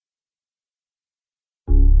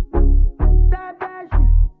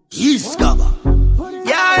Iskaba.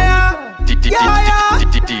 Yeah. DJ.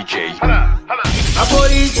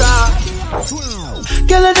 Apolita.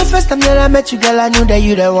 Girl, the first time that I met you, girl, I knew that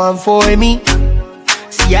you the one for me.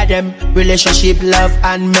 See ya them relationship, love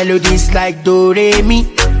and melodies like do re mi.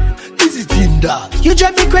 Is it in that? You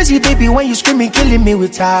drive me crazy, baby, when you screaming, killing me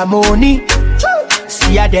with harmony.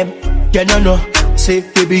 See ya them, you no. Say,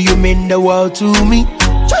 baby, you mean the world to me.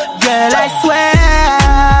 Girl, I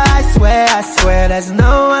swear, there's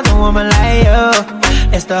no other woman like you.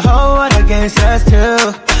 It's the whole world against us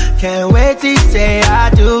too. Can't wait to say I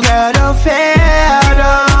do. Girl, don't fear.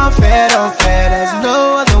 There's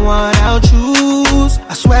no other one I'll choose.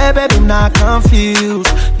 I swear, baby, I'm not confused.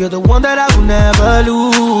 You're the one that I will never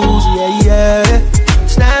lose. Yeah.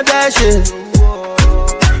 Snap that shit.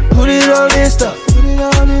 Put it on Insta.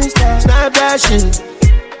 Snap that shit.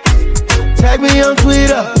 Tag me on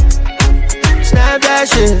Twitter. Snap that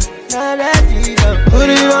shit. Put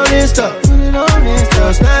it on Insta.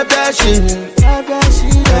 Snap that shit.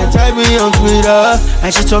 And tag me on Twitter.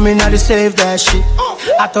 And she told me not to save that shit.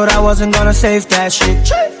 I thought I wasn't gonna save that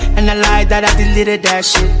shit. And I lied that I deleted that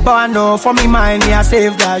shit. But I know for me, mind me, I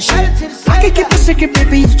saved that shit. I can keep a secret,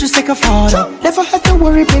 baby, you just take a photo. Never have to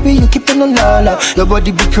worry, baby, you keep it on low. Your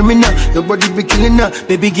body be criminal, your body be killing her.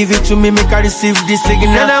 Baby, give it to me, make I receive this signal.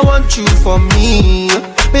 And I want you for me.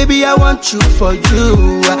 Baby, I want you for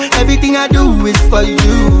you. Everything I do is for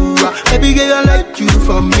you. Baby, girl, I like you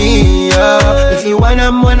for me. If you want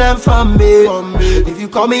them when I'm from me. If you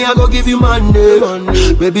call me, I go give you money.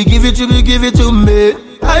 Baby, give it to me.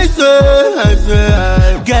 I swear.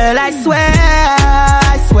 Girl, I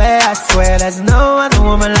swear, there's no other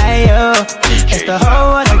woman like you. It's the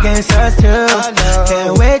whole world against us too.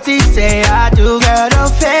 Can't wait to say I do. Girl,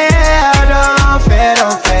 don't fear.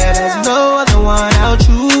 There's no other one I'll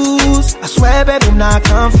choose. I swear, baby, I'm not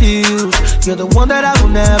confused. You're the one that I will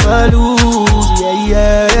never lose.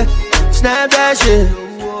 Yeah. Snap that shit.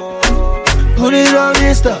 Put it on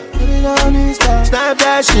Insta. Snap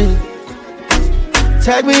that shit.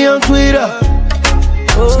 Tag me on Twitter.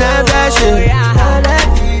 Snap that shit.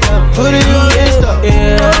 Put it on Insta.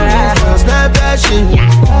 Snap that shit.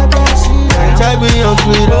 Tag me on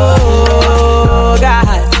Twitter. Oh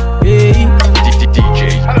God. DJ.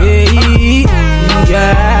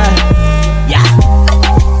 Yeah.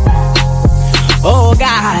 Oh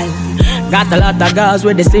God. Got a lot of girls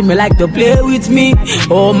where they see me like to play with me.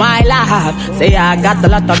 Oh my life. Say I got a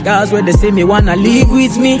lot of girls where they see me wanna live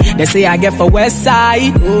with me. They say I get for west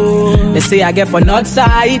side. They say I get for north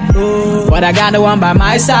side. But I got the one by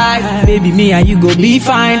my side. Baby, me and you go be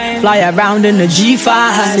fine. Fly around in the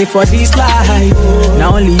G5. Say for this life.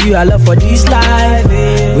 Not only you I love for this life.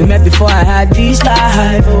 We met before I had this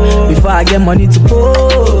life. Before I get money to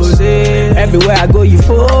pose. Everywhere I go you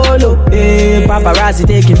follow. Paparazzi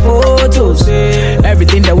taking photos.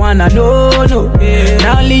 Everything they wanna know.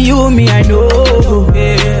 Not only you, me, I know.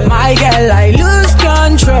 My girl, I lose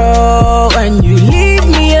control when you leave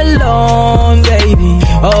me alone, baby.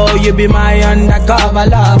 Oh, you be my undercover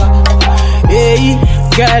lover. Hey,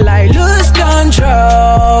 girl, I lose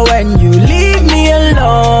control when you leave me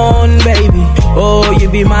alone, baby. Oh, you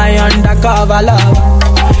be my undercover lover.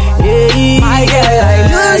 Hey, my girl, I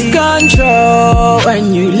lose control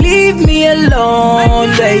when you leave me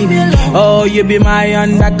alone, baby. Oh, you be my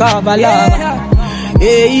undercover lover.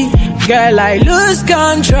 Hey, girl, I lose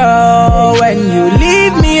control when you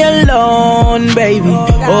leave me alone, baby.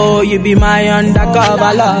 Oh, you be my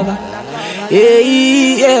undercover lover.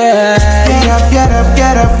 Hey, yeah.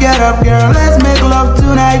 Get up, girl. Let's make love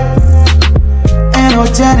tonight. Ain't no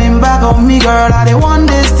turning back on me, girl. I don't want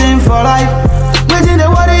this thing for life. Waiting the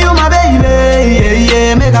water, you my baby.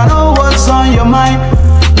 Yeah. Make I know what's on your mind.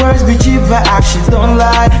 Words be cheap, but actions don't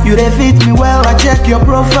lie. You they fit me well, I check your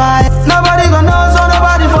profile. Nobody gonna know, so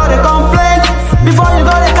nobody for the complaint. Before you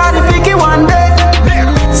go, they carry picky one day.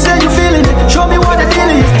 Say you feeling it, show me what the deal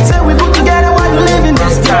is. Say we put together while you living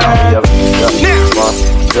this time.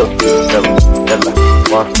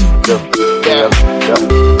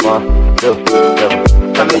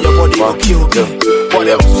 I mean your body will kill me. What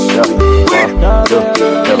else?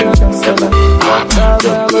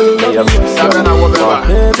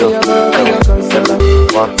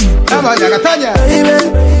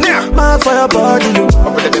 Mad for your body, yo.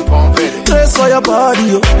 Trace for your body,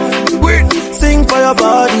 yo. Sing for your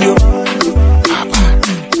body, yo.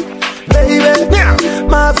 Baby,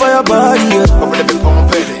 mad for your body, yo.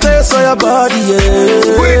 Trace for your body,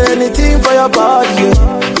 yeah. Anything for your body, yeah.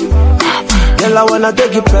 Girl, I wanna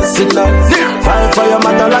take you personal. Fight for your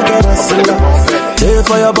mother like a wrestler. Pay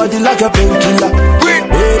for your body like a painkiller.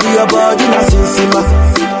 Baby, your body na sinsima.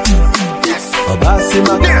 Obas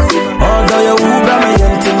Bassima. Although you Uber my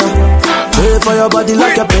intima. Pay for your body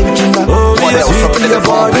like a painkiller. Oh, yeah, sweet to your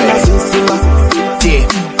body, like Sissima.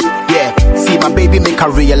 Yeah, see my baby make her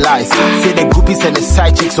realize. Say the groupies and the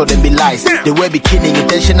side chicks so them be lies. They wear bikini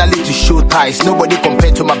intentionally to show ties. Nobody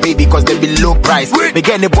compared to my baby cause they be low price. They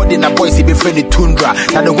get anybody in a boy see be friendly tundra.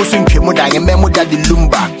 Now they go swim Piemuda and memo daddy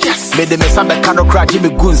lumba. Yes, made them a samba cano crack Jimmy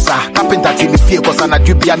Gunsa. Carpenter team me fear cause I'm a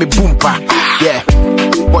dubi me boompa. Yeah,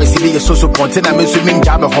 boy see be a so pontin I'm swimming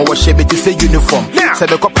jam a whole shape it is a uniform. Say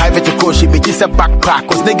the cop private to coach it is a backpack.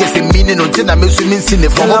 Cause niggas say meaning until I'm swimming in the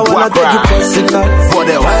form of what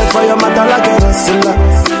for your mother like a wrestler.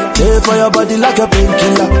 Pay for your body like a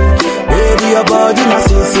painkiller. Baby, your body na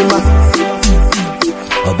Sissima.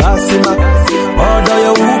 Bassima. Order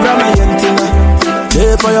your Uber my intima.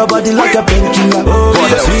 Pay for your body like a painkiller. Oh,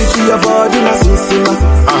 yeah, sweet to your body na Sissima.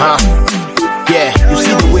 Yeah, you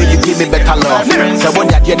see the way you give me better love. So when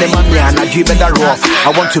you get the money and I give better rough.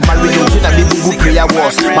 I want to marry you till I be boo prayer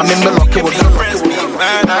was. My member lock it with the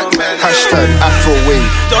hashtag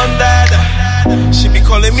Afrobeats. Don Dada. She be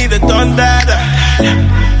calling me the Don Dada.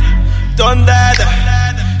 Don Dada.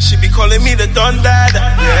 She be calling me the Don Dada.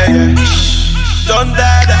 Yeah. Don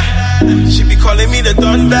Dada. She be calling me the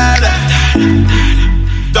Don Dada.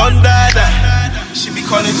 Don Dada. She be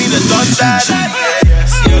calling me the Don Dada. Yeah.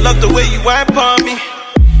 See, I love the way you wipe on me.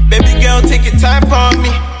 Baby girl, take your time on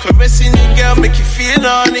me. Caressing you, girl, make you feel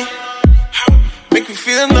naughty. Make me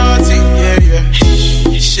feel naughty. Yeah.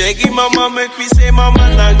 Shaggy mama, make me say mama,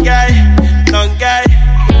 nangai.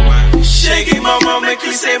 Shaggy mama, make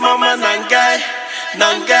me say mama, nangai.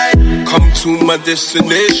 Come to my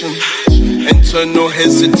destination. Enter, no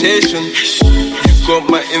hesitation. You've got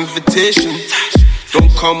my invitation.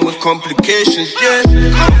 Don't come with complications. Yeah,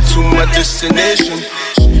 come to my destination.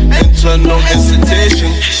 Enter, no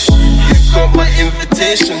hesitation. You've got my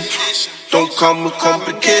invitation. Don't come with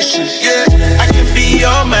complications. Yeah, I can be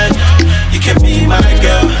your man. You can be my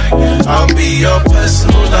girl. I'll be your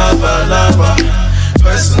personal lover.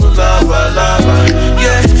 Personal lover.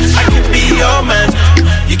 Yeah, I can be your man.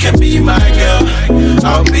 You can be my girl.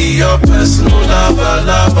 I'll be your personal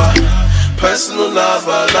lover. Personal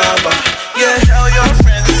lover. Yeah, tell your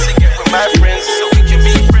friends to sing it with my friends so we can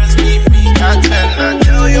be friends, be free. I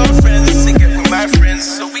tell your friends to sing it with my friends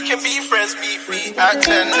so we can be friends, be free. I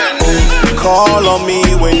Call on me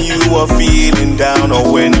when you are feeling down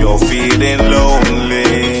or when you're feeling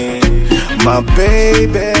lonely, my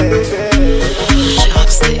baby.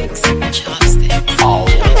 Chopsticks. Oh.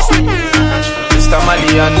 Mr.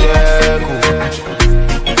 Mali and Deku.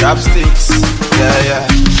 Chopsticks. Yeah.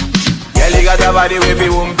 Girl, you got a body with me,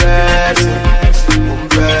 wumpers.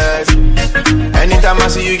 Anytime I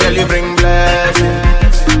see you, girl, you bring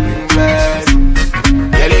blessings.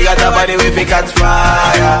 Girl, you got a body with me, catch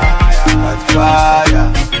fire.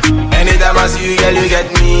 Anytime I see you, girl, you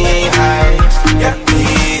get me high.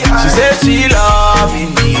 She said she love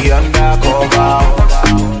in the undercover.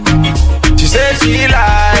 She said she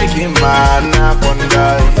like him, man,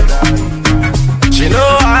 anaconda. She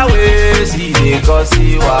know how we see it cause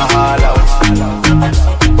he wahala.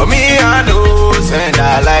 But me, I know, send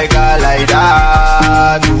her like her like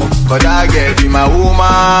that. Cause that girl be my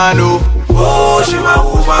woman, oh, she my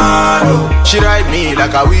woman, oh. She ride me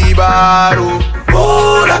like a wheelbarrow,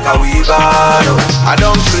 oh, like a wheelbarrow. I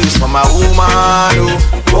don't praise for my woman,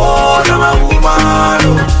 oh, you're my woman,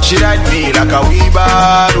 oh. She ride me like a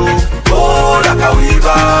wheelbarrow, oh, like a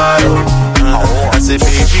wheelbarrow. I say,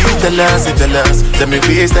 baby, tell us. Tell me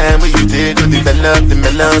waste time when you take to develop the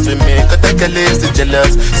melons we make. Cut the colors, the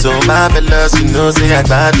jealous. So marvelous, you know, say I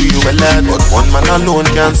thought you a lot. But one man alone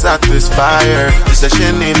can't satisfy her. She said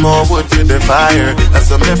she need more wood to the fire. And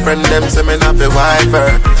so my friend them say me not be wife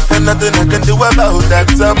her. And nothing I can do about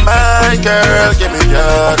that. So my girl, give me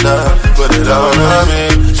your love. Put it all on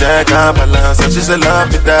me. Check out balance. And she said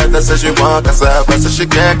love me that. I said she want cassava. So she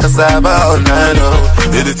get cassava all night long.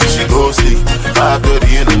 Did it till she go sleep.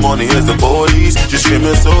 5:30 in the morning, here's the police. Just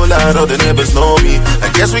screaming so loud, all the neighbors know me. I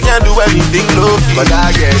guess we can't do anything low-key. But I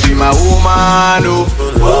guess she my woman,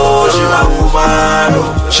 oh, she my woman, oh.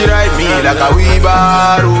 She ride me like a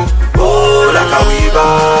wheelbarrow, oh, like a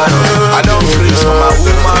wheelbarrow. I don't preach for my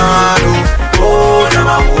woman, oh, you're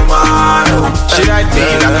my woman, oh. She ride me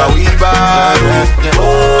like a wheelbarrow,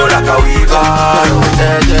 oh, like a wheelbarrow.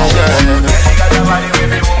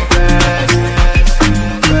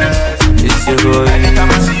 It's your boy. Anytime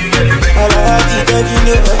I see you, girl, you bring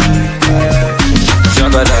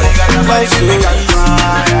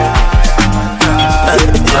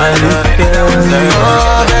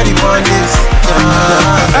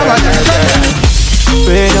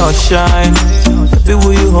Rain or shine, baby,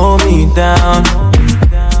 will you hold me down?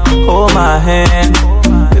 hold my hand.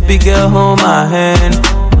 Baby girl, hold my hand.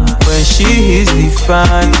 When she is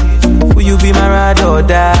defined, will you be my ride or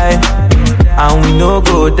die? And we no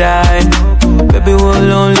go die. Baby,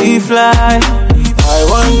 we'll only fly. I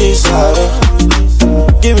want this harder.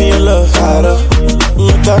 Give me your love harder.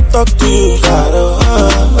 Look, I talk to you harder.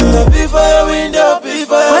 Before your window,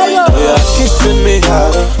 before your window. You're kissing me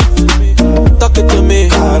harder. Talking to me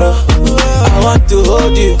harder. I want to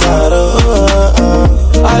hold you harder.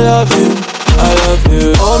 I love you. I love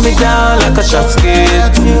you. Hold me down like a shot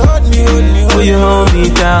skate. Will you hold me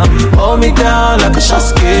down? Hold me down like a shot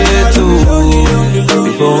skate too.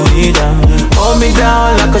 Baby, hold me down. Hold me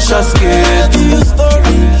down like a shot skate.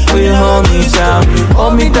 Will you hold me down?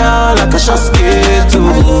 Hold me down like a shot skate too.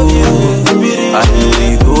 I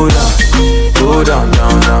really go down. Go down,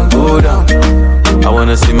 down, down, go down. I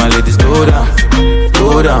wanna see my ladies go down.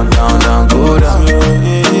 Go down, down, down, go down.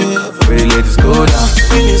 Pretty ladies go down.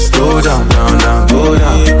 Go down, down, down, go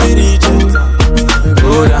down.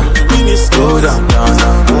 Go down, go down, down,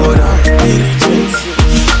 down, go down.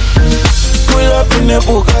 Pull up in the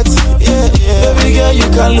Bugatti, yeah, yeah. Baby girl, you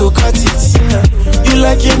can look at it. You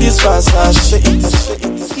like in this fast, shake it.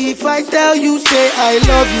 If I tell you, say I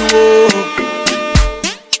love you, oh.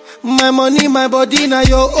 My money, my body, now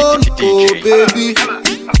your own, oh baby.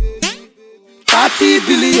 30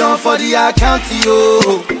 billion for the account, yo.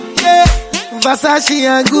 Yeah. Versace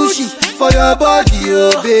and Gucci for your body,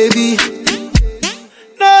 oh baby.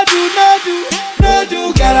 No do,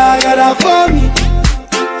 gotta for me.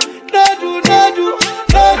 No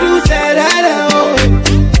do, say that, oh.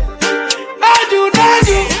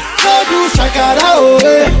 No do, shakara, oh.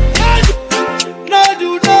 No do,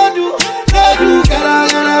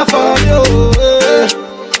 gotta for you, oh.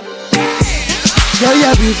 Girl,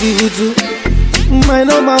 you're beautiful too. My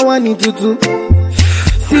number one in tutu.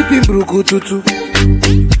 Sipping bruku tutu.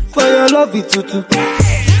 For your love it tutu.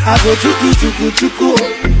 I go chuku.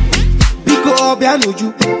 Biko obianuju.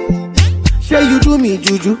 Say you do me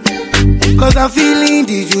juju. Cause I'm feeling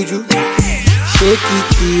the juju. Shake it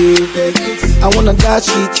to you. I wanna dash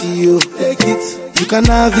it to you. You can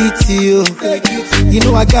have it to you. You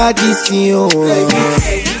know I got this in you.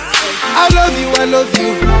 I love you.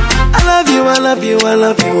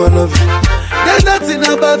 There's nothing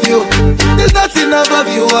above you.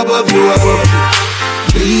 Above you.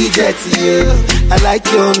 Bridget, you. I like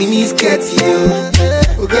your mini skirt, you.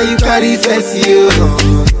 Okay, you carry face, you.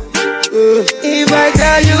 If I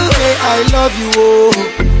tell you, hey, I love you, oh.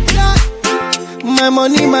 My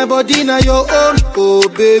money, my body, now your own, oh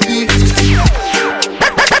baby. 30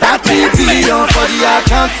 billion for the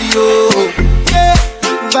account, yo. Yeah.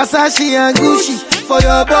 Versace and Gucci for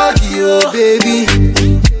your body, oh baby.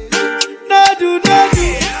 No do,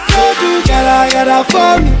 gotta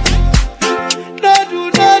for me. No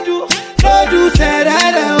do, say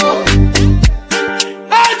that, oh.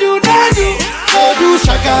 No do,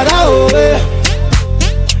 shakara, oh.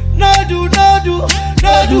 No do,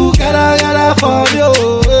 gotta for you, oh.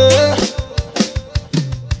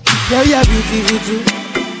 Girl, you're beautiful too.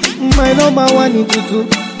 My number one in tutu.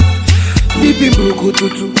 Sipping bruku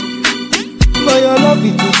tutu. For your love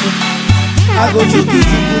it tutu. I go chuku.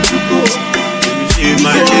 You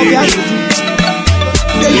my lady.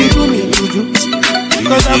 Say you do me juju.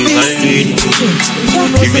 Cause I'm feeling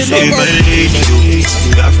you be say my lady, you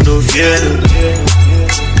have no fear.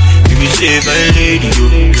 You be say my lady, you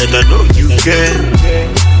let I know you care.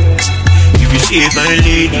 You be say my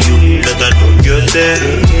lady, you let I know you're there.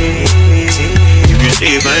 You be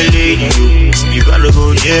say my lady, you gotta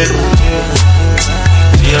go yeah.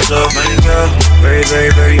 You're so fine girl, very, very,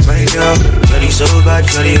 very fine girl. Shawty so bad,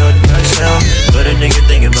 shawty hot myself. But a nigga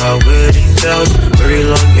thinking about wedding bells. Very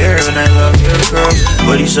long hair and I love your girl.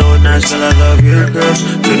 Body so nice, girl, I love your girl.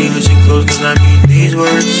 Shawty listen close, cause I mean these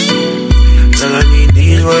words. Girl, I mean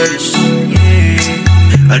these words,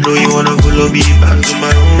 yeah. I know you wanna follow me back to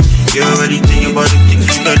my home. You're already thinking about the things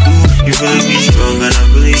we can do. You feeling me strong and I'm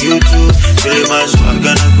feeling you too. Feeling my swag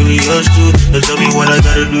and I'm feeling yours too. So tell me what I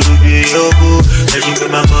gotta do to be your boo. Let you with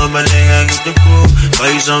my mom and then hang with the crew.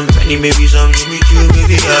 Buy you some penny, maybe some Jimmy Choo.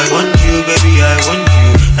 Baby, I want you, baby, I want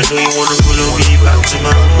you. I know you wanna follow me back to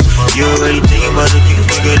my home. You're already thinking about the things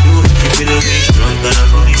we can do. You feeling me strong and I'm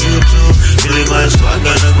feeling you too. Feeling my swag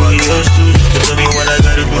and I'm feeling yours too. So tell me what I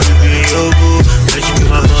gotta do to be your boo. Let you with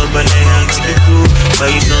my mom and then hang with the crew. Buy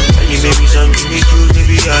you some penny, maybe some Jimmy Choo.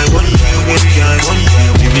 Baby, I want you, baby, I want you.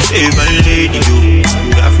 You be say my lady, you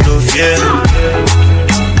have no fear.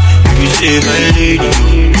 You say my lady,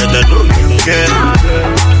 that I know you care.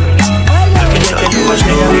 I can tell you a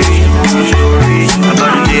story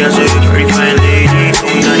about the day I saw you, pretty fine lady.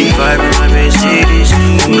 95 in my Mercedes.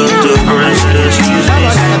 Who knows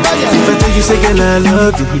girl, I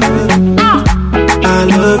love you. I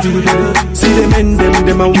love you. See them and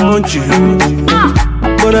them, I want you.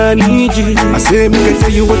 But I need you. I say, make I tell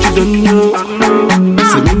you what you don't know.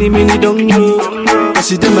 Say, many don't know. I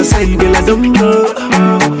see them, I say, girl, I don't know.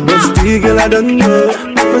 But still, girl, I don't know.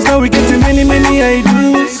 Cause now we get to many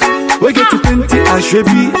ideas. We get to plenty, I should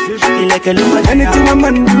be. Like a luma, anything a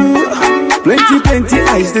man do. Plenty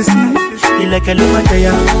eyes to see. Like a luma,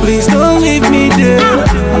 please don't leave me there.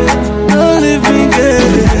 Don't leave me there.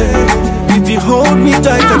 If you hold me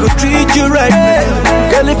tight, I go treat you right.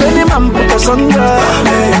 Girl, if any man put us under,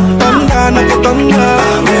 thunder, I go thunder.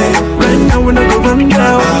 Right now we no go run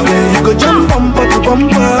down. You go jump bumper to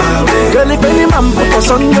bumper. Girl, if any man put us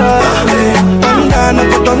under, thunder, I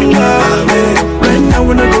go thunder. Right now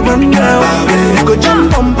we no go run down. You go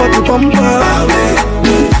jump bumper to bumper.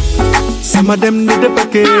 Some of them need the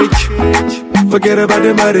package. Forget about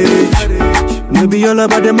the marriage. Maybe all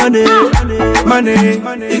about the money.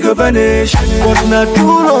 It go vanish. But not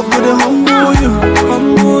true love to the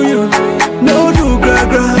humble you. No do gra.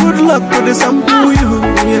 Good luck to the sample you.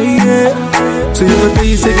 Yeah. So you go tell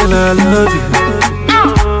you say, girl, I love you.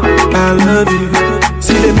 I love you.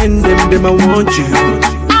 See them and them, I want you.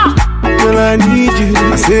 Girl, I need you.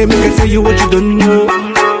 I say, make I tell you what you don't know.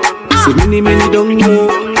 Say many don't know.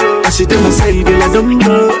 I see them, I say, girl, I don't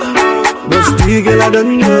know. But still, girl, I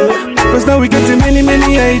don't know. Cause now we get to many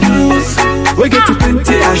ideas. We get to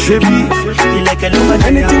plenty, I should be. Like a luma,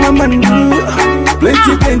 anything a man do.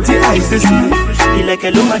 Plenty eyes to see. Like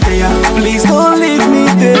a luma, please don't leave me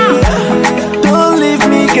there. Don't leave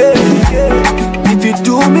me, girl. If you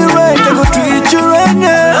do me right, I go treat you right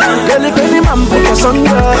now. Girl, if any man put us under,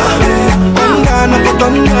 thunder, I go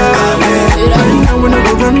thunder. Right now we no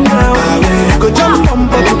go run down. Go jump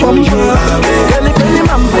bumper to bumper. Girl, if any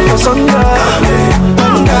man put us under,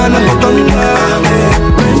 thunder, I go thunder.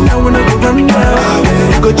 Right now we no go run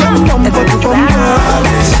down. Go jump bumper to bumper.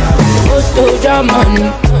 Go German.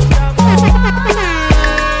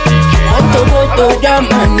 Go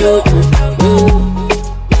German, yo.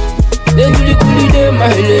 Kuli de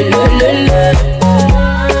my le.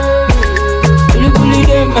 Kuli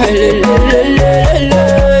de my le.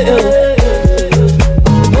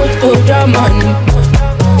 Go German.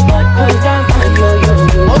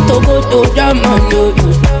 Go German, yo.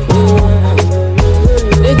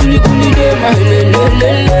 Kuli de my le.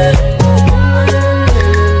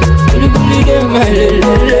 Kuli de my le.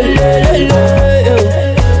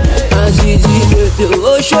 Azizi de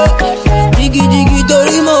Osho. Digi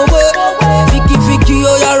tori mo we. Fiki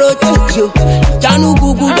oh ya rotate yo. Janu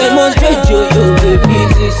gugu demonstrate yo.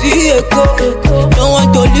 Baby see echo. Don't want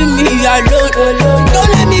to leave me alone. Don't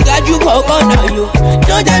let me get you for corner yo.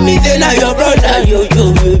 Don't tell me say now your brother yo.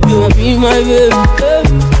 Be my baby.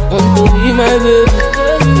 Want to be my baby.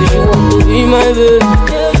 If you want to be my baby.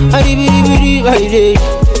 I be my day.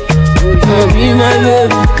 Be my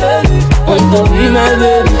baby. Want to be my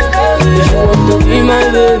baby. If you want to be my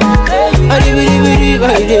baby. I be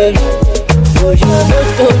my day. Go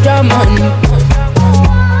German.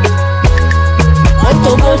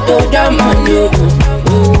 Go German, yo.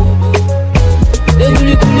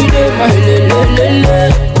 Kuli de my le.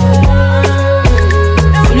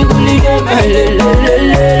 Kuli de my le.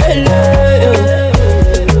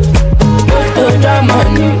 Go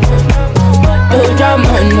German. Go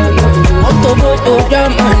German. Go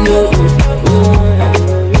German, yo.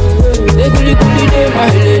 Kuli de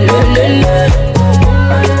my le.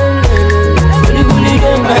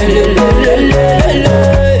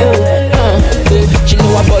 She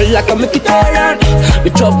know I ball like a Mediterranean. Me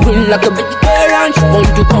chop green like a vegetarian. She want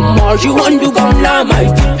to come more, she want to come la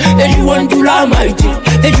mighty. Then she want to la mighty.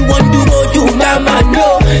 Then she want to go to mama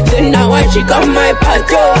no. Then now when she come my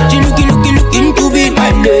party, she looking to be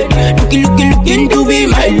my lady. Looking to be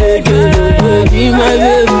my lady. Be my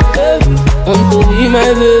baby. Want to be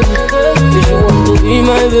my baby. If you want to be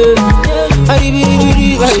my baby, I be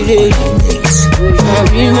my lady.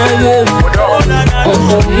 Be my baby. Want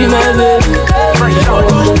to be my baby.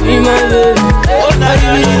 Want to be my baby. I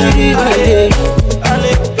be my lady.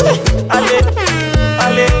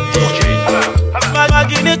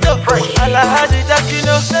 Maginito, Alahaji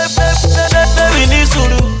Takino, baby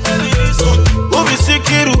Nisuru, Ubi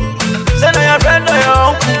Sikiru, send your friend or your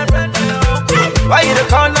uncle. Why you the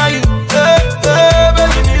corner you?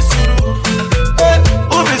 Baby Nisuru,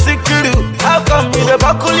 Ubi Sikiru, how come you the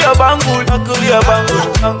buckle your bangle,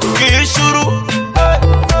 Kishuru?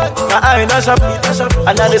 eye not sharp,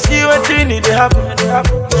 and I see what you need to happen.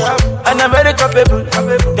 And I'm very capable,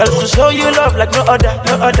 girl, to show you love like no other.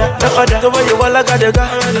 The way you want like a dega,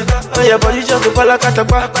 your body just to fall like a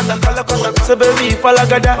tapa. So baby, fall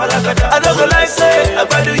like a da. I don't go like say,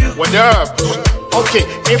 I do you. What up? Okay,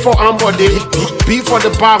 A for Amber Day, B for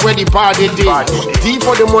the bar where the bar they day, D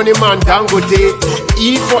for the money man dango day,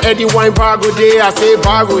 E for Eddie Wine Bargo Day. I say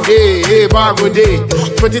Bargo Day, hey Bargo Day.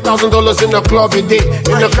 $20,000 in the club a day.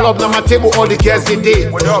 In the club now my table all the girls they day.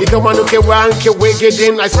 It don't man okay where I can wake it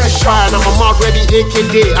in. I say fire now my mouth ready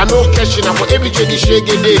AK day. I know cash now for every day shake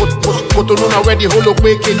it day. But no now ready holo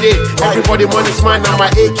wake it day. Everybody money's mine now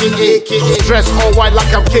my AKA. Dress all white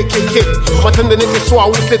like I'm KKK. But then the nigga so I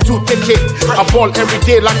will say 2 take it. I ball every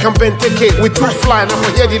day like I'm Ben Teke. We too fly now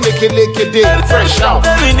for here the lake day. Fresh out.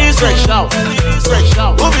 Fresh out. Fresh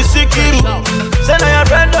out. Who be sick you? Send your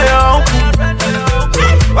friend or your uncle.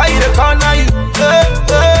 Why you the corner you?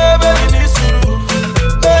 Baby, need to do.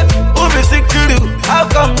 Who be sick you? How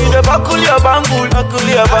come you the buckle your bangul?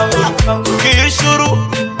 Can you shuru?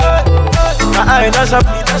 My eye not sharp,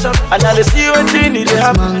 and I see what you need to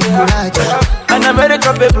happen. And I'm very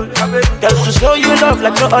capable, girl, to show you love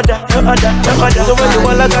like no other. So when you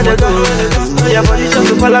want like a dega, your body just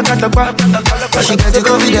to fall like a tapa. She got the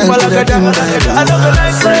confidence to the thing that I don't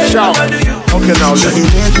like say, okay, now she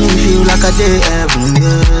make me feel like a day heaven,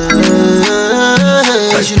 yeah.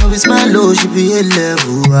 She know it's my low, she be a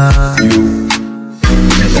level,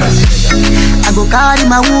 I go carry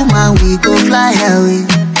my woman, we go fly away.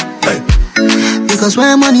 Because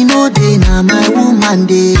when money no day, now my woman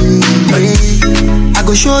day. I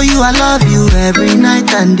go show you I love you every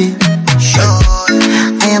night and day.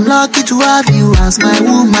 I am lucky to have you as my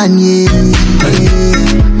woman, yeah.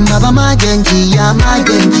 Baba my genji, ya my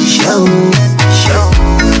genji show.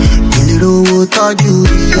 Ilero told you,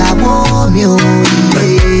 ya wo mi o.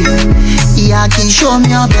 Ya ki show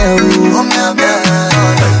me a bell,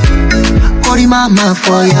 Kori mama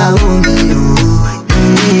for ya o mi o.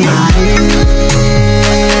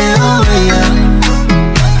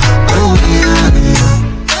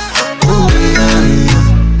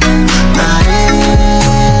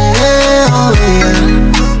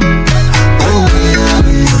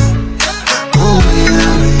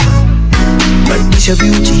 It's your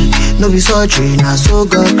beauty, no be surgery, now so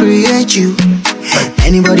God create you.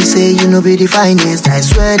 Anybody say you no be the finest, I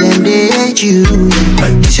swear them they hate you.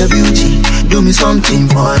 It's your beauty, do me something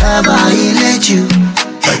forever, he let you.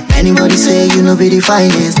 Anybody say you no be the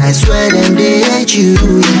finest, I swear them they hate you.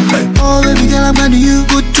 Oh baby girl, I'm glad you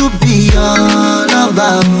good to be your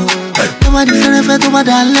lover. Nobody feel to my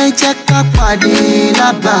darling, check up body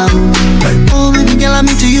lava. Oh baby girl, I'm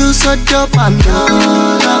into you so dope, I'm your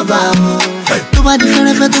lover. Nobody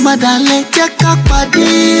feel to my darling, check up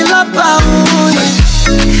body lava.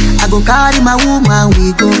 I go carry my woman,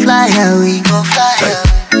 we go fly away,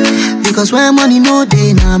 Because when money no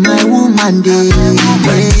day, now my woman day.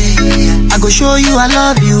 I go show you I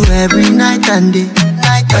love you every night and day.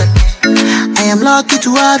 I am lucky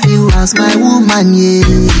to have you as my woman, yeah.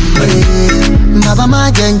 Baba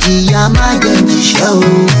my genji, ya my genji show.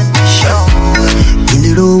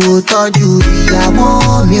 Ilero told you, ya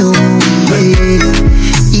wo mi o.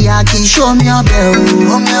 Ya ki show me a bell,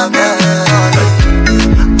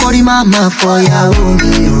 Kori mama for ya o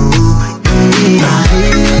mi o.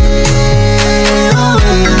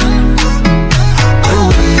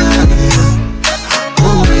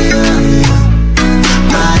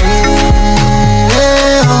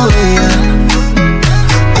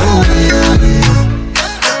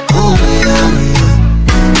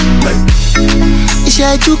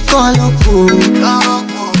 Ìṣẹ́jú kan ló kù,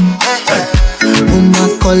 mo máa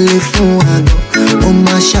kọ́lé fún àgọ́, mo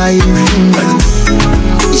máa ṣayé fún àgọ́.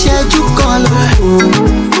 Ìṣẹ́jú kan ló kù,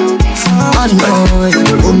 ọ̀nà ẹ̀,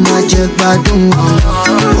 mo máa jẹ gbádùn ọ̀nà,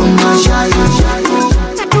 mo máa ṣayé.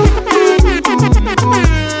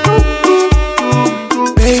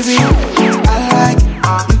 Baby, I like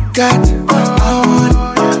you got all one,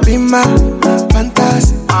 be my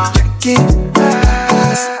fantasy, check it.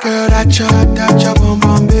 Girl, that your bum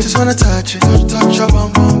bum, bitch, just wanna touch it, touch your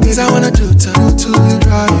bum bum, bitch, I wanna do to you,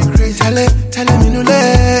 drive you crazy. Tell me no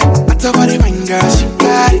let, I talk about the fingers, you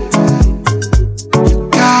got it,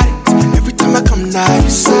 every time I come now, you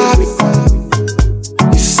saw it,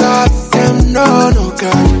 damn no,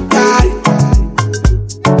 girl, you got it,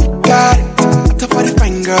 I talk about the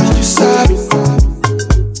fingers, you saw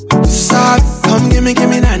it, come give me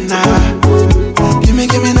na-na, give me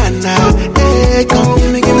na-na, hey, come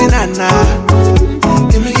give me na-na,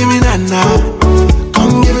 give me na-na,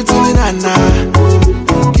 come give it to me na-na,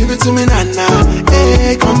 give it to me na-na,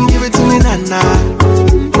 hey, come give it to me na-na,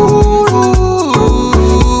 ooh,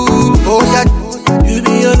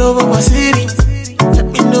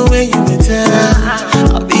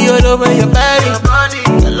 over your body.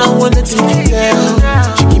 Girl, I wanna take you down.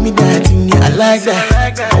 She give me that thing, yeah, I like that.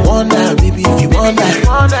 I want that, baby, if you want that.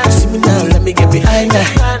 You see me now, let me get behind that.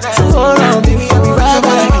 So hold on, baby, I'll be right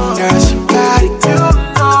back. Girl, she got it, got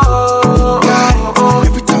it.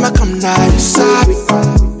 Every time I come now, you saw it.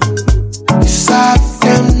 You saw it,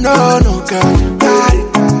 damn, no, girl, you got it.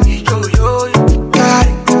 Got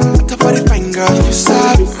it, I'm top of the fine, girl, you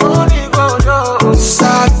saw it. You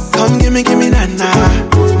saw it, come give me na-na.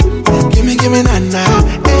 Give me na-na.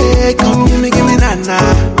 Hey, come give me na-na.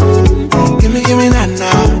 Give me na-na.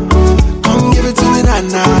 Come give it to me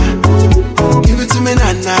na-na. Give it to me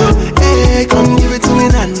na-na. Hey, come give it to me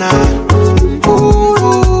na-na. Ooh,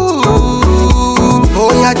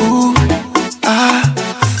 oh yeah, ooh,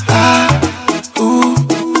 ooh,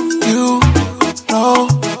 you know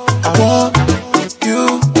I want you.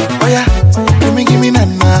 Oh yeah, give me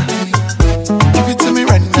na-na. Give it to me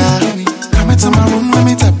right now. Come into my room, let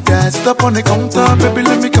me tap that. Stop on the counter, baby,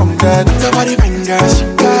 let me come that. Top of the fingers, you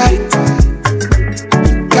got it.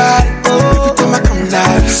 Got it. Every time I come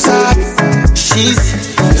down, you saw it. She's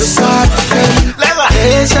so good.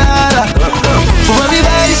 Hey, Shala. For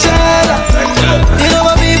everybody, Shala. You know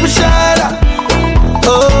what people, Shala.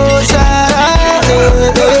 Oh, Shala.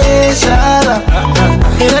 Hey, Shala.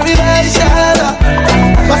 And everybody, Shala.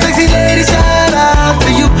 My sexy lady, Shala. To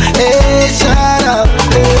you, hey, Shala.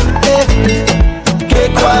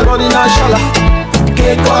 Get quiet, running on Shala.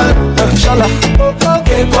 Get quiet, Shala.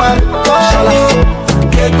 Get quiet, Shala.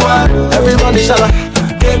 Get quiet, everybody, Shala.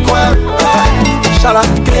 Get quiet, Shala.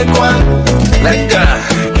 Get quiet, let go.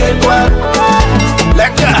 Get quiet,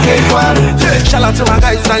 let go. Get quiet. Shout out to my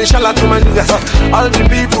guys and shout out to my niggas. All the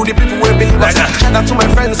people will believe us. Shout out to my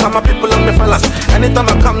friends and my people and my fellas. Anytime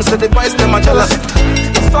I come, say the boys, them are jealous.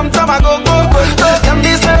 Sometimes I go. Them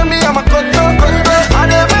they say me, I'm a koto. And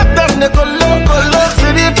they make them, they go low.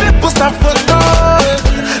 See the people start photo.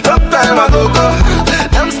 Sometimes I go.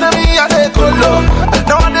 Them say me, I they go low.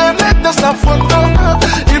 Now they make them start photo.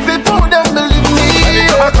 The people, them believe me.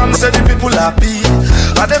 I come, say the people happy.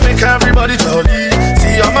 And they make everybody jolly.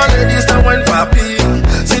 See all my ladies that went happy.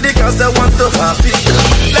 See the girls that want to happy.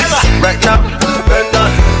 Right now, bend down.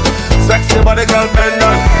 Sexy body girl, bend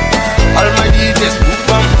down. All my DJs,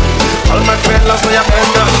 move on. All my friends, lost me a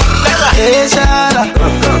bend down. Hey, Shala.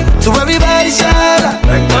 To everybody, Shala.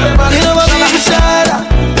 You know what people, Shala.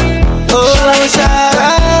 Oh,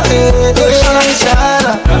 Shala. Hey,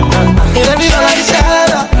 Shala. And everybody,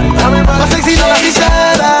 Shala. My sexy lady,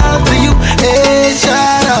 Shala. To you, hey,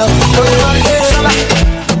 Shala.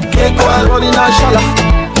 Get quiet, running on Shala.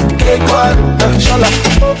 Get quiet, Shala.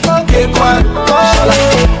 Get quiet, Shala.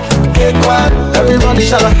 Get quiet, everybody,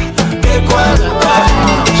 Shala. Get quiet,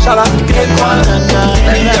 Shala. Get quiet, get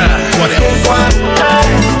quiet. Get quiet.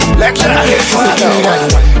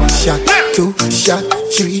 One shot, two shot,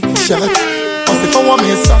 three shot. On the phone,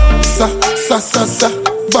 me sa.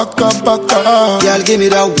 Back up. Y'all give me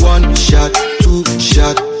that one shot, two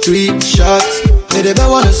shot, three shots. Me the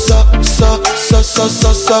wanna suck,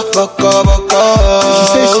 baka. She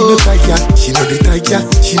say she no tiger, she know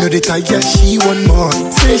the tiger, she want more.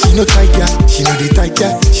 Say she no tiger, she know the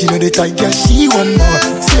tiger, she want more.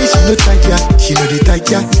 Say she no tiger, she know the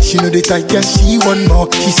tiger, she want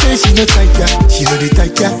more. She say she no tiger, she know the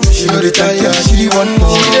tiger, she want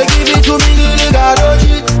more. She dey give it to me, little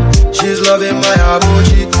gadoji. She's loving my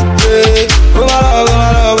aboji. Hey, oh my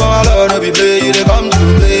love, no be play, you dey come to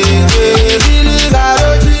play. Little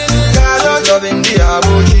gadoji, she's loving the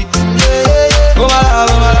aboji. Oh my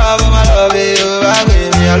love, me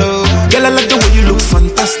alone. Girl, I like the way you look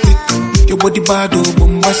fantastic. Your body bad, oh,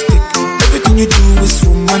 bombastic. Everything you do is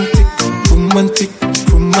romantic. When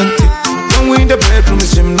we in the bedroom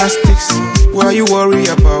is gymnastics. Why you worry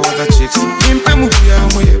about other chicks?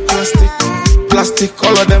 Plastic,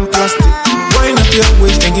 all of them plastic. Wind up your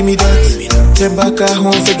waist and give me that. Turn back at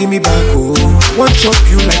home, say give me back, oh. One chop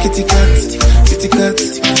you like kitty cat.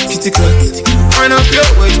 Wind up your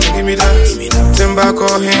waist and give me that. Turn back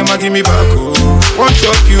on him, I give me back, oh. One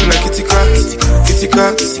chop you like kitty cat. She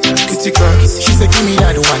said give me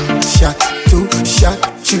that one shot, two shot,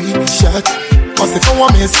 three shot. On the phone,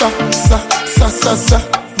 me sa.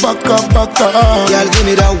 Back up. Y'all give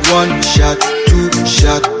me that one shot, two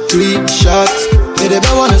shot, three shots. They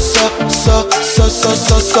don't wanna suck, baka. She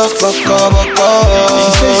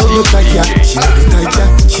say she no tiger, she know the tiger,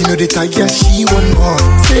 she know the tiger, she want more.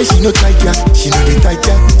 Say she no tiger, she know the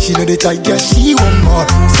tiger, she know the tiger, she want more.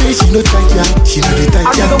 Say she no tiger, she know the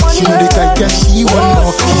tiger, she know the tiger, she want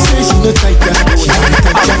more. She say she no tiger, she know the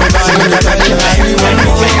tiger, she know the tiger, she want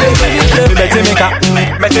more.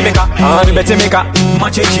 Betemeka,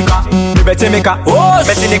 Machechika, Betemeka, oh,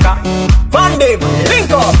 Betemeka, Van Dem,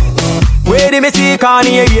 link up. Where the missy can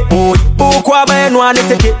hear you? Oh, Quaba and one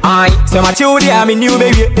is a kid. I say my children, I'm in new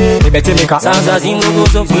baby. Betemeka, Sansa Zingo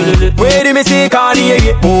goes up. Where the missy can hear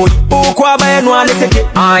you? Oh, Quaba and one is a kid.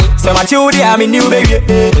 I say my children, I'm in new baby.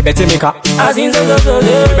 Betemeka,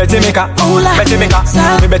 Betemeka, Betemeka,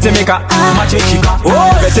 Betemeka, Machechika,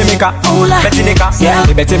 oh, Betemeka, Betemeka,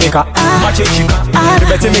 Betemeka, Machechika,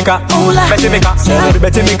 Betemeka, Betemeka,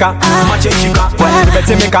 Betemeka, Machechika,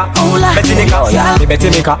 Betemeka, Betemeka,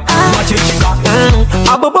 Betemeka, Machechika.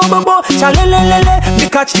 Abobo, chalelelele, me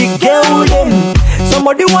catch the girl them.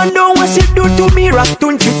 Somebody wonder what she do to me,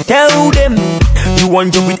 Rastun, you tell them. You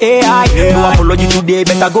want to with AI, no apology today,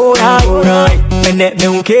 better go high. And let me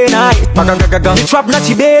okay night. The trap not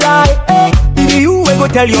she better. You go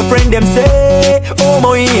tell your friend them say, oh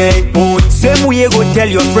my yeah. Oh, same way go tell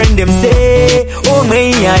your friend them say, oh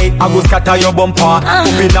my yeah. I go scatter your bumper,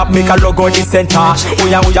 open up make a logo in the center. Oh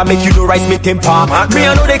yeah, make you no rise me temper. Me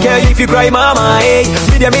I know they care if you cry mama. Hey,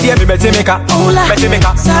 media, me better make a,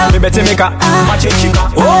 me better make a, Machechika,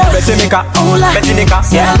 oh better make a,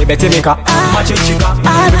 me better make a, Machechika,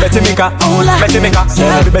 me better make a,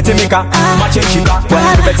 me better make a, Machechika,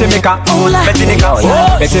 me better make a, better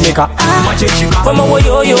make a, Machechika. Come on,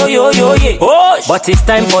 yo, yeah. Oh, but it's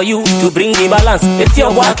time for you to bring the balance. It's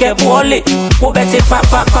your work, wallet. Who better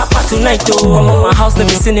papa tonight, oh. Come on, my house, let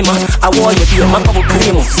me cinema. I want you to be a map of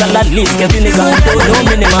cream. Salad leaves, Kevin is on no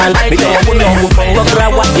minimal. We don't want to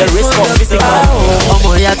grab what your risk of physical. Oh,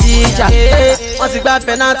 my teacher. What's it bad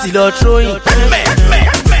penalty, Lord throwing?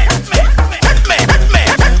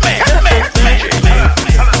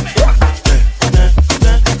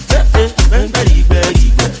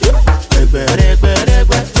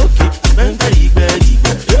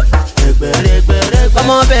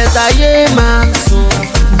 Ọmọ bẹ̀ta yé máa sùn,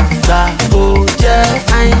 gbà ó jẹ́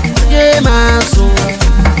àìn yé máa sùn,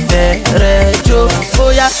 bẹ̀rẹ̀ jó,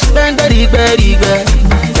 bóyá gbẹ́ngbẹ́rìgbẹ́rìgbẹ́,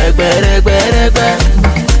 gbẹ̀gbẹ̀rẹ̀gbẹ̀rẹ̀gbẹ́,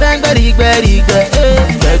 gbẹ́ngbẹ́rìgbẹ́rìgbẹ́,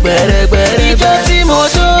 gbẹ̀gbẹ̀rẹ̀gbẹ̀rẹ̀gbẹ́. Ijó tí mo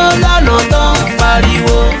jó lọ́nà tán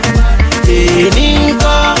pariwo, èní ń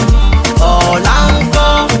kọ́, ọ̀la ń kọ́,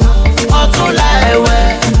 ọ̀túnla ẹ̀wẹ̀,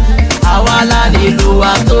 àwa la nílùú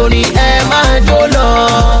àtòrí ẹ máa jó lọ.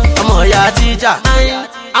 Ọmọ ìyá tíjà,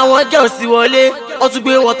 àwọn jẹ́ òsì wọlé, wọ́n tún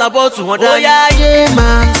gbé wọ́tà bọ́ọ̀tù wọn dání. Ó yá yé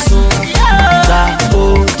máa sùn, gbà ó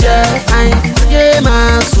jẹ́ àìn yé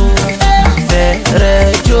máa sùn, bẹ̀rẹ̀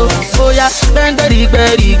jó, ó yá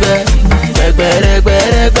gbẹ́ngbẹ́rìgbẹ́rìgbẹ́,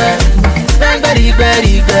 gbẹ̀gbẹ̀rẹ̀gbẹ̀rẹ̀gbẹ́,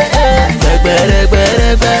 gbẹ́ngbẹ́rìgbẹ́rìgbẹ́,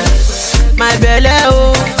 gbẹ̀gbẹ̀rẹ̀gbẹ̀rẹ̀gbẹ́. My belle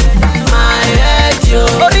o, my head yo,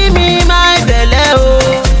 orí mi my belle o,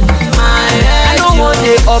 my head yo. I no wan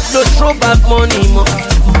dey upload throwback money mọ́.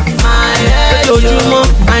 Lójoojúmọ́,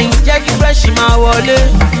 àyìn jẹ́ kí fresh máa wọlé.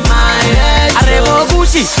 Àrẹ̀mọ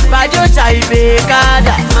Gucci, Bàjọ́ Ṣàìbè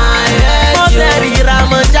Kádà. Mọ́sẹ̀rì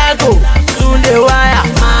Ramajago, Túndé Wáyà.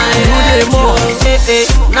 Túndé Mọ́,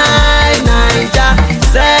 Naija,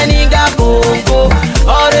 Sẹ́nígà Kòǹgò,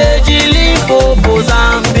 Ọ̀rẹ́jì Lípòpò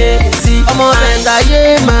Zambezi. Ọmọ Bẹ̀ǹgà yé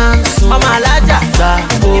máa sùn. Ọmọ Alájà,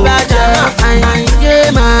 Ìbàjẹ́ àyìn yé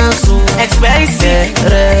máa sùn. Expensive,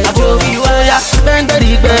 àbòkí wáyà,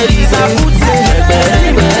 gbẹ́ngbẹ́rìgbẹ́rì.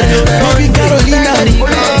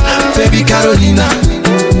 Baby Carolina,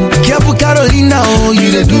 careful Carolina, oh,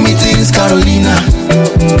 you dey do me things, Carolina.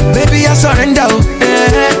 Baby I surrender, oh,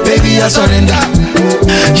 baby I surrender.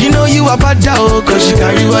 You know you are bad, oh, cause you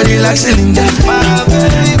carry body like cylinder.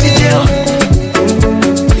 Detail,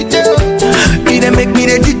 you dey make me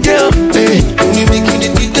the detail, you make me the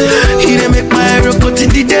detail. You dey make my arrow go to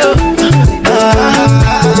detail.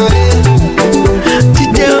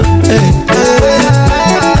 Detail,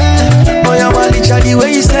 the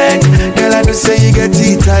way you said, girl, I know say you get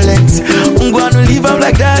the talent. I'm gonna leave up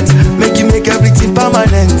like that, make you make everything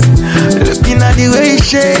permanent. Looking at the way you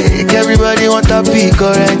shake, everybody want to be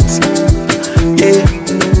correct. Yeah,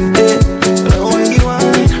 yeah. When you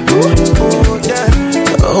whine, oh yeah.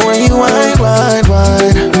 When you whine.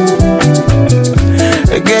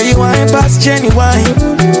 Girl, you whine past Jenny wine.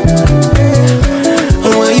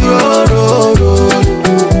 When you roll.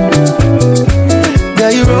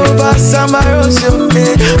 Girl, you roll past Samaroso.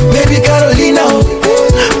 Baby Carolina, oh,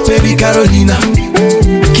 baby Carolina.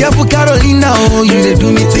 Careful Carolina, oh, you dey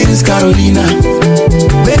do me things, Carolina.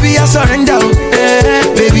 Baby, I surrender,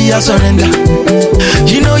 baby, I surrender.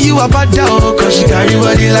 You know you are bad down, cause she carry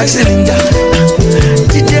body like cylinder.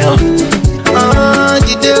 Detail,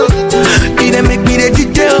 detail. You done make me the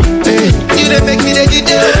detail, you done make me the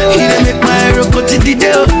detail. You done make my hero go to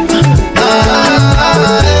detail.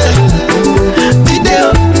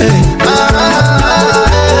 Detail,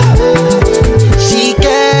 she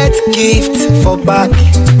get gift for back.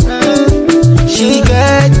 She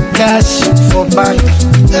get cash for bank.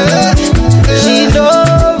 She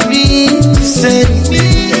know me to send me,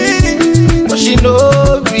 but she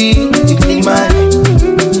know me to be mine.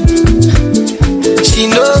 She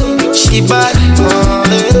know she bad.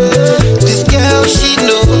 This girl she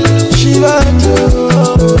know she bad.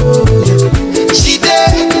 She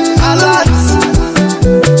there a lot.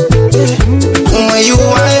 When you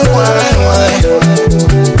whine,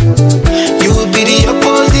 you will be the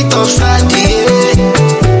opposite of Sandy.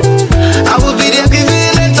 I will be the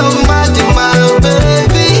equivalent of my demand,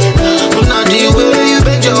 baby. Not the way you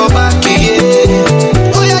bend your back,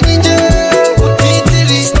 yeah. Oh yeah, DJ, put it till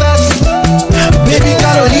it starts. Baby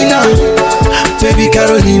Carolina, baby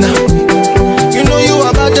Carolina. You know you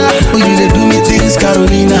are better, but you dey do me things,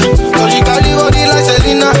 Carolina. Cause you carry body like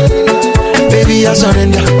Selena. Baby, I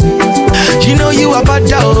surrender. You know you are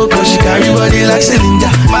better, cause you carry body like Selena.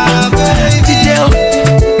 My baby, detail.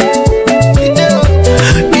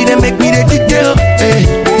 You done make me the detail,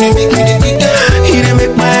 you done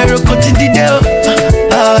make my hero go to detail.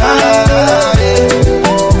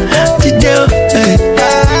 Detail,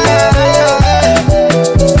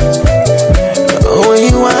 when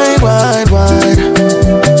you whine,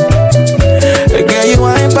 girl, you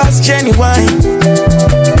whine past Jenny wine.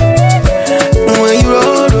 When you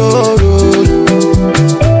roll,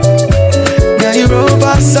 girl, you roll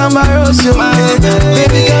past Samaros,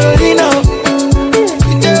 baby Carolina.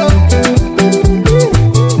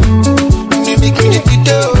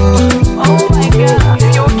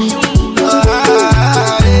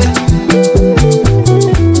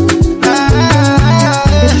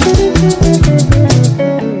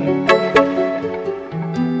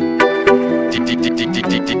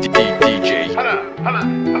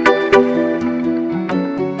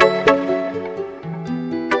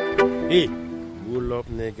 Hey, roll up,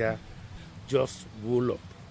 nigga. Just